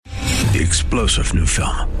the explosive new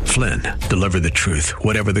film, Flynn, Deliver the Truth,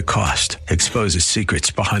 Whatever the Cost, exposes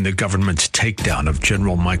secrets behind the government's takedown of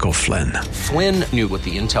General Michael Flynn. Flynn knew what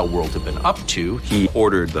the intel world had been up to. He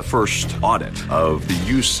ordered the first audit of the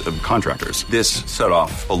use of contractors. This set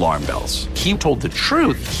off alarm bells. He told the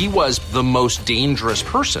truth. He was the most dangerous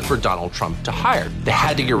person for Donald Trump to hire. They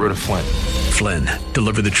had to get rid of Flynn. Flynn,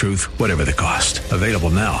 Deliver the Truth, Whatever the Cost. Available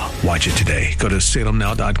now. Watch it today. Go to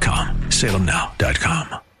salemnow.com.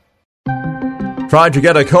 salemnow.com. Tried to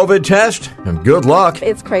get a COVID test? And good luck.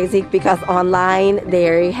 It's crazy because online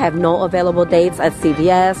they have no available dates at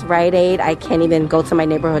CVS, Rite Aid. I can't even go to my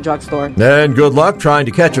neighborhood drugstore. And good luck trying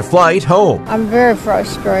to catch a flight home. I'm very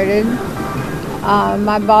frustrated.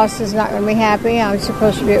 My boss is not going to be happy. I'm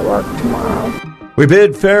supposed to be at work tomorrow. We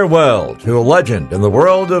bid farewell to a legend in the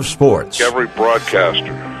world of sports. Every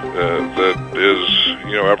broadcaster that is,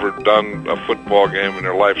 ever done a football game in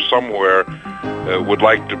their life somewhere would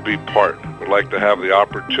like to be part, would like to have the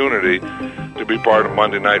opportunity to be part of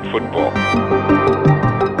Monday Night Football.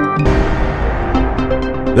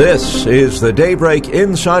 This is the Daybreak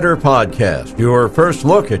Insider Podcast, your first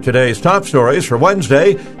look at today's top stories for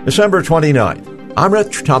Wednesday, December 29th. I'm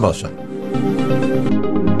Rich Thomason.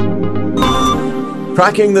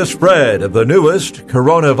 Tracking the spread of the newest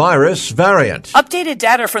coronavirus variant. Updated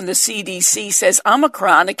data from the CDC says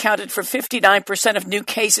Omicron accounted for 59% of new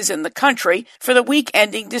cases in the country for the week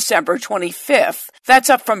ending December 25th. That's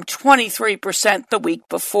up from 23% the week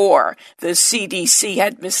before. The CDC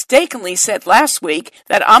had mistakenly said last week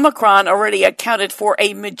that Omicron already accounted for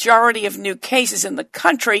a majority of new cases in the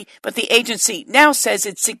country, but the agency now says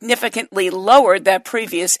it significantly lowered that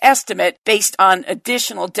previous estimate based on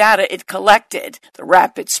additional data it collected. The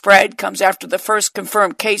rapid spread comes after the first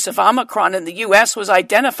confirmed case of Omicron in the U.S. was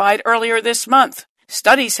identified earlier this month.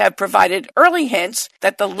 Studies have provided early hints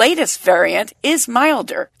that the latest variant is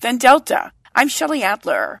milder than Delta. I'm Shelley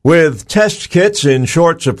Adler. With test kits in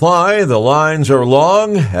short supply, the lines are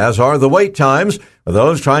long, as are the wait times for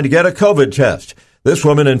those trying to get a COVID test. This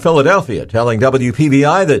woman in Philadelphia telling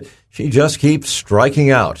WPVI that she just keeps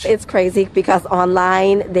striking out. It's crazy because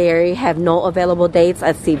online they have no available dates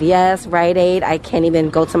at CVS, Rite Aid. I can't even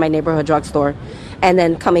go to my neighborhood drugstore. And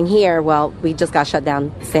then coming here, we just got shut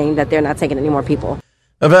down saying that they're not taking any more people.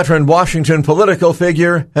 A veteran Washington political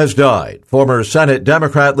figure has died. Former Senate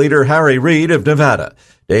Democrat leader Harry Reid of Nevada.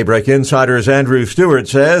 Daybreak Insider's Andrew Stewart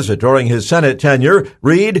says that during his Senate tenure,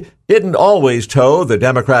 Reid didn't always toe the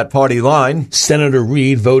Democrat Party line. Senator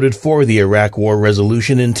Reid voted for the Iraq War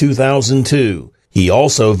resolution in 2002. He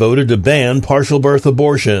also voted to ban partial birth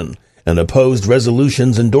abortion and opposed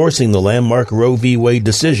resolutions endorsing the landmark Roe v. Wade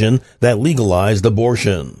decision that legalized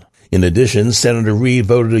abortion. In addition, Senator Reid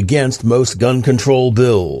voted against most gun control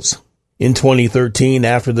bills. In 2013,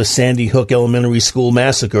 after the Sandy Hook Elementary School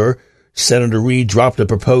massacre, Senator Reid dropped a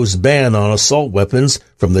proposed ban on assault weapons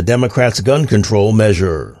from the Democrats' gun control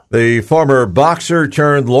measure. The former boxer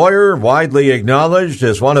turned lawyer, widely acknowledged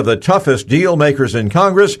as one of the toughest deal makers in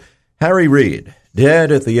Congress, Harry Reid,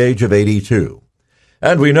 dead at the age of 82.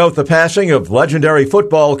 And we note the passing of legendary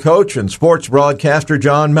football coach and sports broadcaster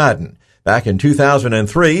John Madden. Back in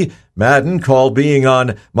 2003, Madden called being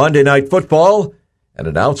on Monday Night Football an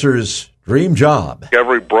announcer's dream job.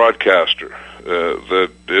 Every broadcaster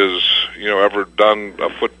that is, ever done a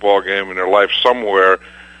football game in their life somewhere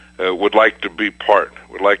would like to be part,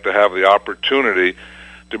 would like to have the opportunity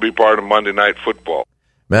to be part of Monday Night Football.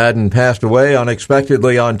 Madden passed away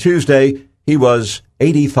unexpectedly on Tuesday. He was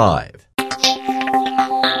 85.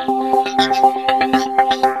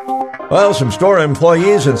 Well, some store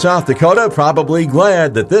employees in South Dakota probably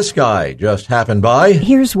glad that this guy just happened by.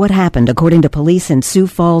 Here's what happened, according to police in Sioux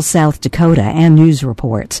Falls, South Dakota, and news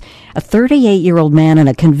reports. A 38-year-old man in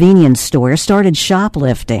a convenience store started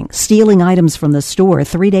shoplifting, stealing items from the store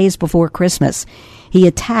 3 days before Christmas. He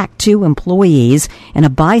attacked 2 employees, and a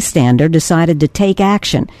bystander decided to take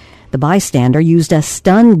action. The bystander used a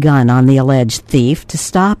stun gun on the alleged thief to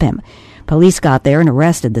stop him. Police got there and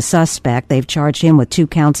arrested the suspect. They've charged him with 2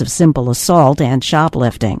 counts of simple assault and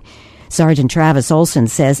shoplifting. Sergeant Travis Olson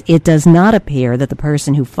says it does not appear that the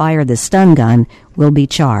person who fired the stun gun will be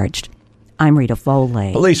charged. I'm Rita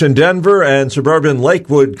Foley. Police in Denver and suburban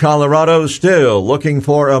Lakewood, Colorado, still looking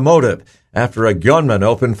for a motive after a gunman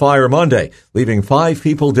opened fire Monday, leaving 5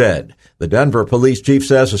 people dead. The Denver police chief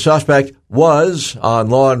says the suspect was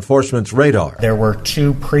on law enforcement's radar. There were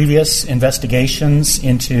 2 previous investigations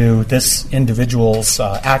into this individual's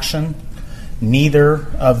action. Neither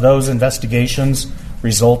of those investigations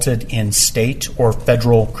resulted in state or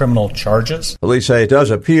federal criminal charges. Police say it does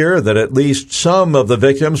appear that at least some of the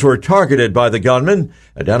victims were targeted by the gunman,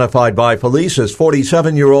 identified by police as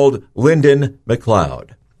 47-year-old Lyndon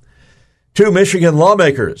McLeod. Two Michigan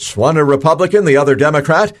lawmakers, one a Republican, the other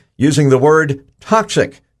Democrat, using the word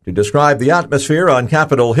toxic to describe the atmosphere on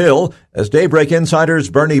Capitol Hill, as Daybreak Insider's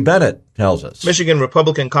Bernie Bennett tells us. Michigan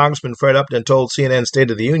Republican Congressman Fred Upton told CNN State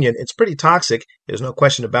of the Union, "It's pretty toxic. There's no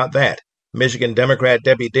question about that." Michigan Democrat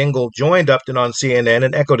Debbie Dingell joined Upton on CNN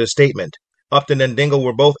and echoed his statement. Upton and Dingell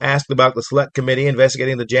were both asked about the Select Committee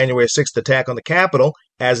investigating the January 6th attack on the Capitol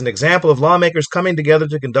as an example of lawmakers coming together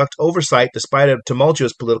to conduct oversight despite a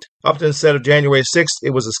tumultuous political. Upton said of January 6th, "It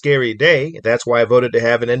was a scary day. That's why I voted to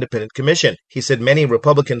have an independent commission." He said many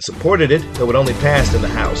Republicans supported it, though it only passed in the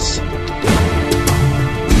House.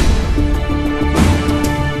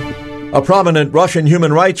 A prominent Russian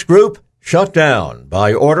human rights group shut down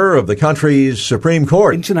by order of the country's Supreme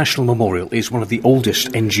Court. International Memorial is one of the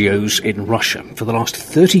oldest NGOs in Russia. For the last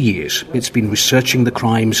 30 years, it's been researching the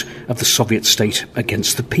crimes of the Soviet state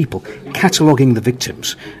against the people, cataloguing the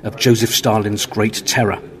victims of Joseph Stalin's Great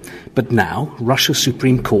Terror. But now, Russia's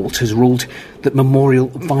Supreme Court has ruled that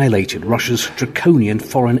Memorial violated Russia's draconian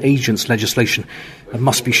foreign agents legislation and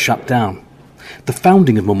must be shut down. The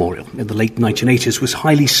founding of Memorial in the late 1980s was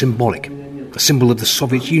highly symbolic, a symbol of the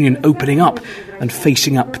Soviet Union opening up and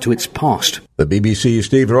facing up to its past. The BBC's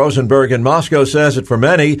Steve Rosenberg in Moscow says that for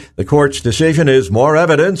many, the court's decision is more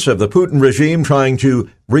evidence of the Putin regime trying to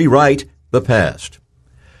rewrite the past.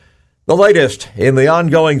 The latest in the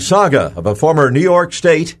ongoing saga of a former New York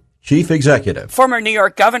State chief executive. Former New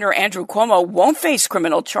York Governor Andrew Cuomo won't face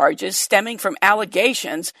criminal charges stemming from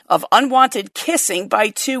allegations of unwanted kissing by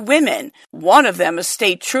two women, one of them a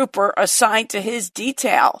state trooper assigned to his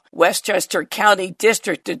detail. Westchester County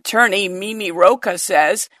District Attorney Mimi Rocha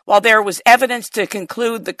says, while there was evidence to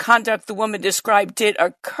conclude the conduct the woman described did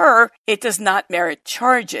occur, it does not merit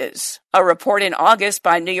charges. A report in August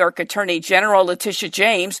by New York Attorney General Letitia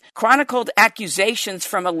James chronicled accusations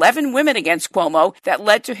from 11 women against Cuomo that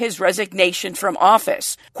led to his resignation from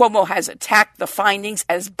office. Cuomo has attacked the findings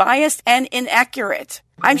as biased and inaccurate.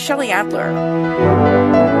 I'm Shelley Adler.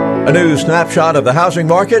 A new snapshot of the housing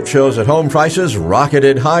market shows that home prices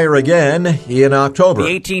rocketed higher again in October.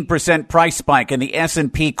 The 18% price spike in the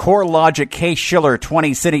S&P CoreLogic Case-Shiller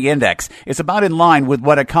 20-City Index is about in line with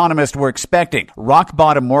what economists were expecting.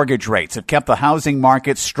 Rock-bottom mortgage rates have kept the housing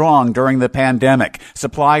market strong during the pandemic.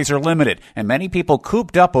 Supplies are limited, and many people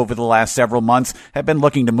cooped up over the last several months have been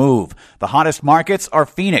looking to move. The hottest markets are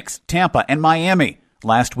Phoenix, Tampa, and Miami.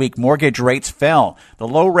 Last week, mortgage rates fell. The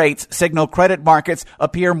low rates signal credit markets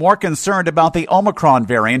appear more concerned about the Omicron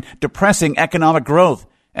variant depressing economic growth.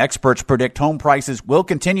 Experts predict home prices will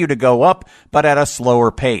continue to go up, but at a slower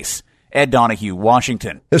pace. Ed Donahue,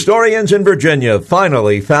 Washington. Historians in Virginia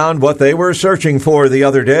finally found what they were searching for the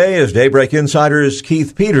other day, as Daybreak Insider's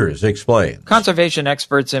Keith Peters explains. Conservation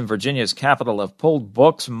experts in Virginia's capital have pulled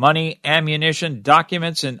books, money, ammunition,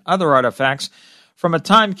 documents, and other artifacts from a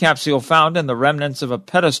time capsule found in the remnants of a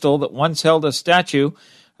pedestal that once held a statue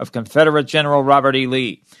of Confederate General Robert E.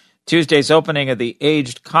 Lee. Tuesday's opening of the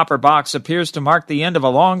aged copper box appears to mark the end of a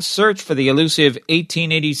long search for the elusive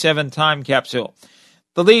 1887 time capsule.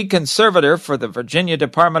 The lead conservator for the Virginia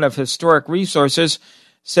Department of Historic Resources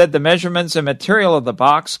said the measurements and material of the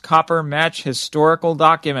box copper match historical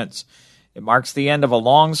documents. It marks the end of a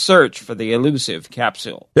long search for the elusive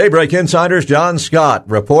capsule. Daybreak Insider's John Scott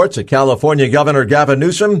reports that California Governor Gavin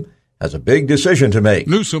Newsom has a big decision to make.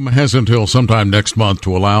 Newsom has until sometime next month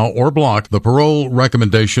to allow or block the parole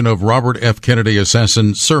recommendation of Robert F. Kennedy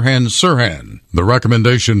assassin Sirhan Sirhan. The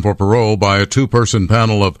recommendation for parole by a two-person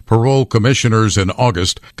panel of parole commissioners in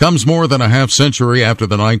August comes more than a half-century after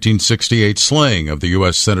the 1968 slaying of the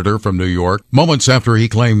U.S. Senator from New York, moments after he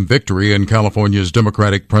claimed victory in California's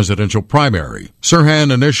Democratic presidential primary.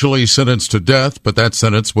 Sirhan initially sentenced to death, but that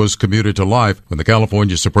sentence was commuted to life when the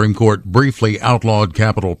California Supreme Court briefly outlawed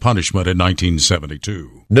capital punishment in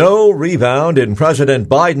 1972. No rebound in President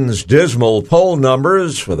Biden's dismal poll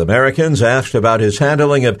numbers, with Americans asked about his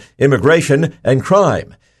handling of immigration and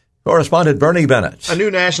crime. Correspondent Bernie Bennett. A new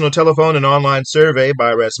national telephone and online survey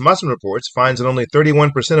by Rasmussen Reports finds that only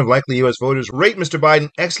 31% of likely U.S. voters rate Mr. Biden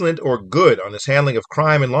excellent or good on his handling of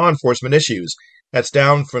crime and law enforcement issues. That's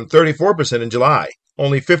down from 34% in July.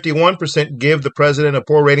 Only 51% give the president a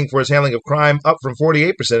poor rating for his handling of crime, up from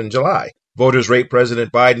 48% in July. Voters rate President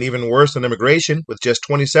Biden even worse on immigration, with just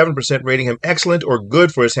 27% rating him excellent or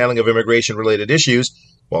good for his handling of immigration-related issues,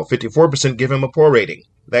 while 54% give him a poor rating.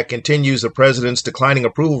 That continues the president's declining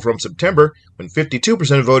approval from September, when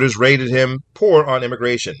 52% of voters rated him poor on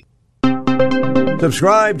immigration.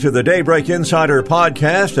 Subscribe to the Daybreak Insider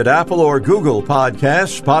podcast at Apple or Google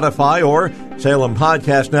Podcasts, Spotify, or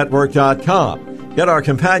SalemPodcastNetwork.com. Get our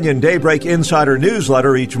companion Daybreak Insider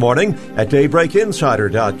newsletter each morning at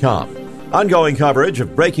DaybreakInsider.com. Ongoing coverage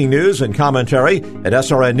of breaking news and commentary at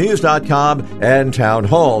SRNnews.com and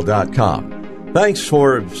TownHall.com. Thanks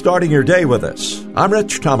for starting your day with us. I'm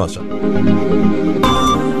Rich Thomason.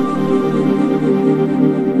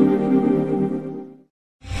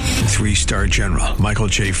 Three-star General Michael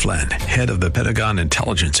J. Flynn, head of the Pentagon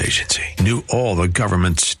Intelligence Agency, knew all the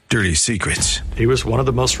government's dirty secrets. He was one of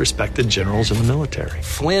the most respected generals in the military.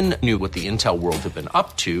 Flynn knew what the intel world had been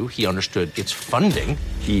up to. He understood its funding.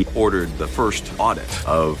 He ordered the first audit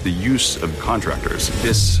of the use of contractors.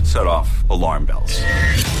 This set off alarm bells.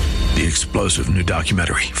 The explosive new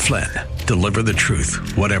documentary, Flynn, Deliver the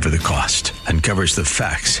Truth, Whatever the Cost, uncovers the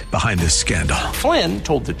facts behind this scandal. Flynn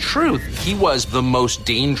told the truth. He was the most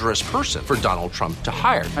dangerous person for Donald Trump to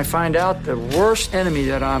hire. I find out the worst enemy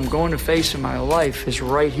that I'm going to face in my life is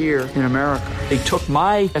right here in America. They took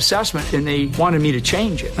my assessment and they wanted me to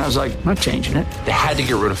change it. And I was like, I'm not changing it. They had to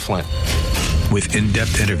get rid of Flynn. With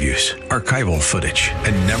in-depth interviews, archival footage,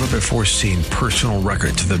 and never-before-seen personal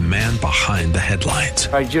records of the man behind the headlines.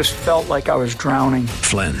 I just felt like I was drowning.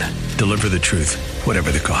 Flynn, Deliver the Truth, Whatever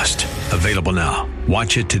the Cost. Available now.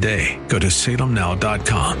 Watch it today. Go to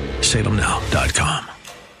salemnow.com. salemnow.com.